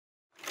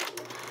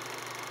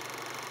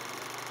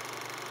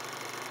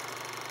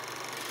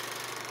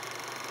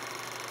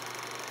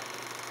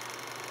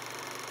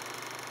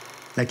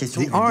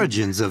The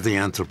origins of the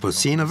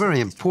Anthropocene are very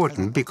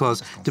important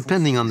because,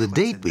 depending on the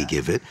date we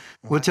give it,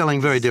 we're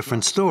telling very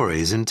different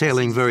stories,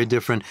 entailing very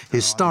different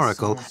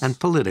historical and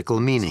political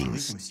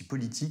meanings.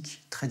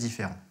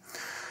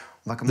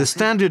 The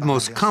standard,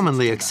 most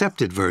commonly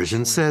accepted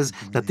version says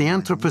that the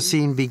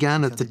Anthropocene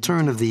began at the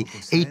turn of the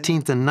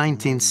 18th and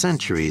 19th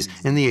centuries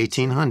in the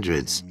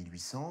 1800s.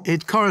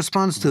 It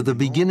corresponds to the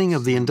beginning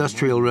of the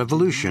Industrial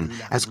Revolution,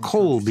 as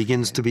coal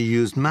begins to be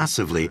used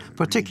massively,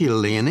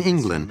 particularly in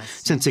England,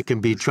 since it can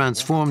be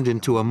transformed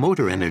into a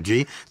motor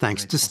energy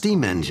thanks to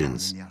steam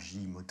engines.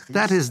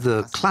 That is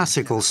the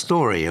classical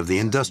story of the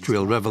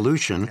Industrial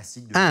Revolution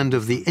and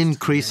of the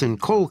increase in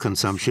coal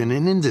consumption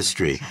in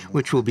industry,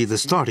 which will be the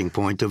starting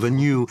point of a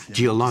new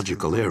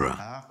geological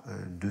era.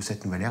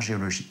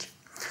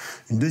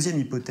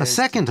 A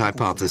second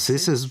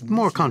hypothesis is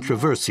more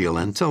controversial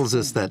and tells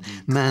us that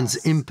man's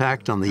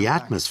impact on the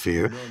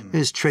atmosphere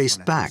is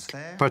traced back,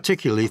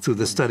 particularly through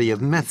the study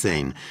of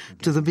methane,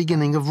 to the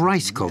beginning of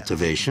rice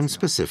cultivation,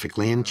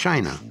 specifically in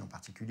China.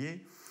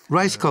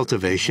 Rice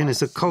cultivation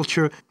is a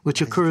culture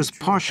which occurs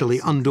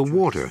partially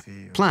underwater.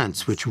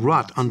 Plants which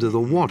rot under the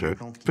water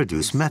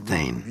produce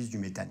methane.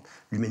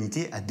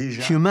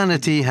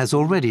 Humanity has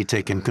already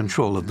taken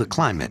control of the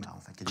climate.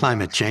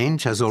 Climate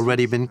change has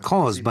already been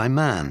caused by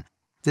man.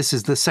 This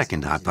is the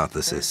second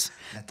hypothesis.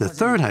 The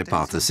third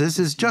hypothesis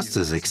is just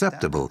as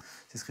acceptable.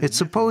 It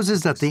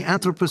supposes that the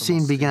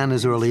Anthropocene began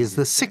as early as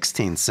the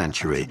 16th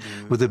century,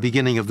 with the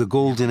beginning of the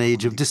golden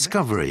age of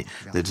discovery,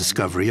 the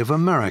discovery of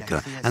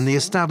America, and the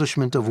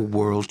establishment of a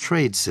world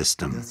trade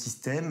system.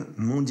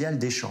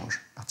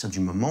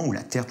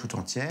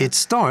 It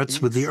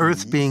starts with the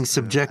Earth being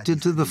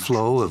subjected to the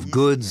flow of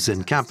goods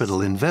and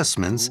capital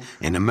investments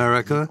in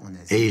America,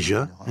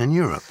 Asia, and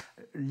Europe.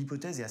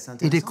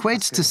 It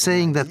equates to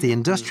saying that the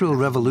Industrial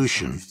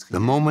Revolution, the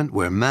moment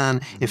where man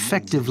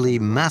effectively,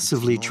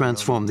 massively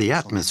transformed the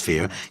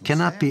atmosphere,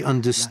 cannot be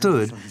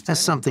understood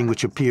as something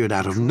which appeared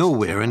out of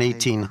nowhere in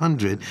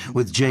 1800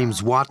 with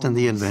James Watt and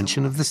the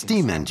invention of the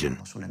steam engine.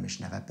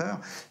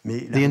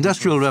 The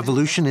Industrial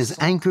Revolution is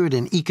anchored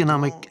in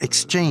economic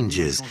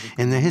exchanges,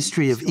 in the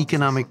history of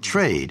economic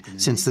trade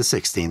since the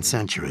 16th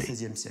century.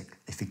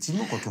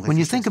 When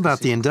you think about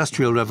the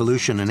Industrial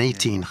Revolution in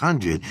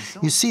 1800,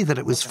 you see that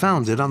it was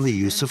founded on the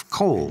use of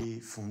coal.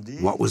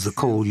 What was the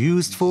coal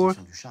used for?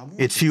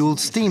 It fueled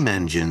steam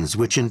engines,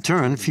 which in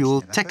turn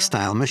fueled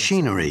textile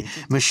machinery,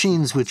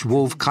 machines which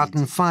wove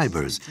cotton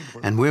fibers.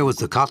 And where was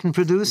the cotton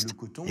produced?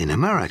 In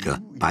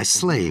America, by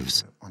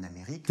slaves.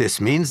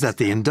 This means that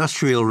the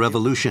Industrial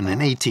Revolution in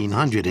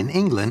 1800 in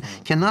England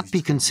cannot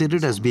be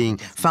considered as being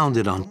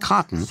founded on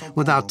cotton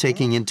without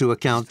taking into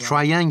account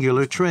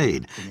triangular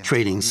trade,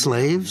 trading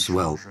slaves,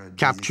 well,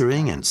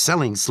 capturing and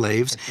selling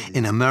slaves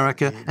in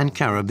America and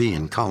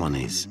Caribbean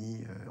colonies.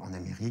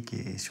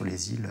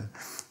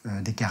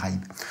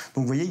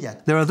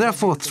 There are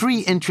therefore three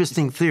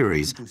interesting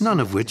theories, none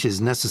of which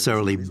is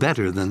necessarily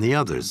better than the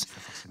others.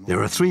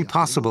 There are three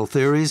possible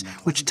theories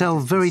which tell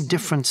very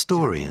different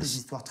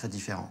stories.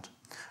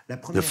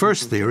 The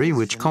first theory,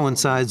 which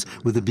coincides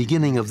with the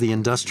beginning of the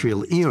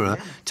industrial era,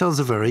 tells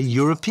a very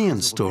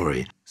European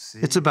story.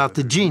 It's about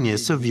the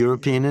genius of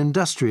European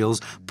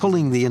industrials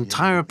pulling the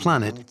entire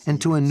planet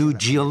into a new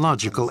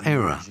geological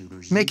era,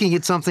 making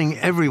it something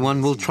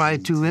everyone will try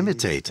to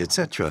imitate,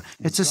 etc.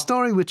 It's a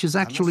story which is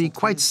actually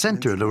quite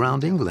centered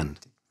around England.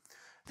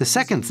 The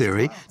second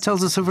theory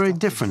tells us a very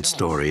different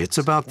story. It's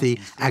about the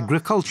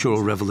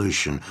agricultural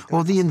revolution,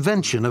 or the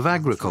invention of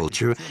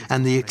agriculture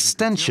and the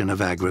extension of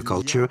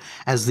agriculture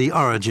as the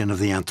origin of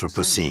the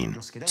Anthropocene.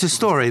 It's a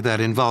story that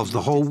involves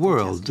the whole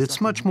world. It's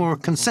much more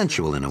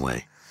consensual in a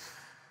way.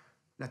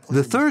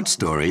 The third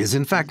story is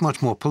in fact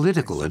much more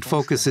political. It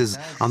focuses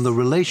on the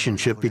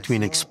relationship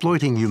between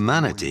exploiting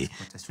humanity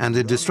and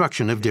the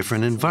destruction of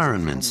different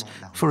environments.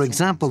 For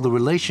example, the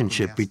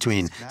relationship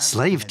between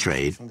slave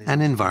trade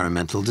and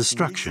environmental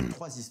destruction.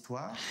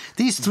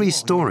 These three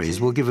stories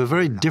will give a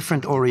very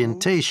different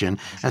orientation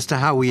as to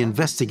how we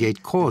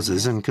investigate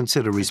causes and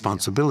consider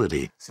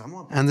responsibility.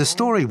 And the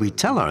story we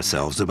tell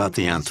ourselves about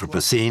the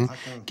Anthropocene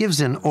gives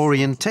an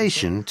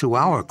orientation to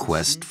our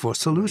quest for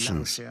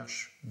solutions.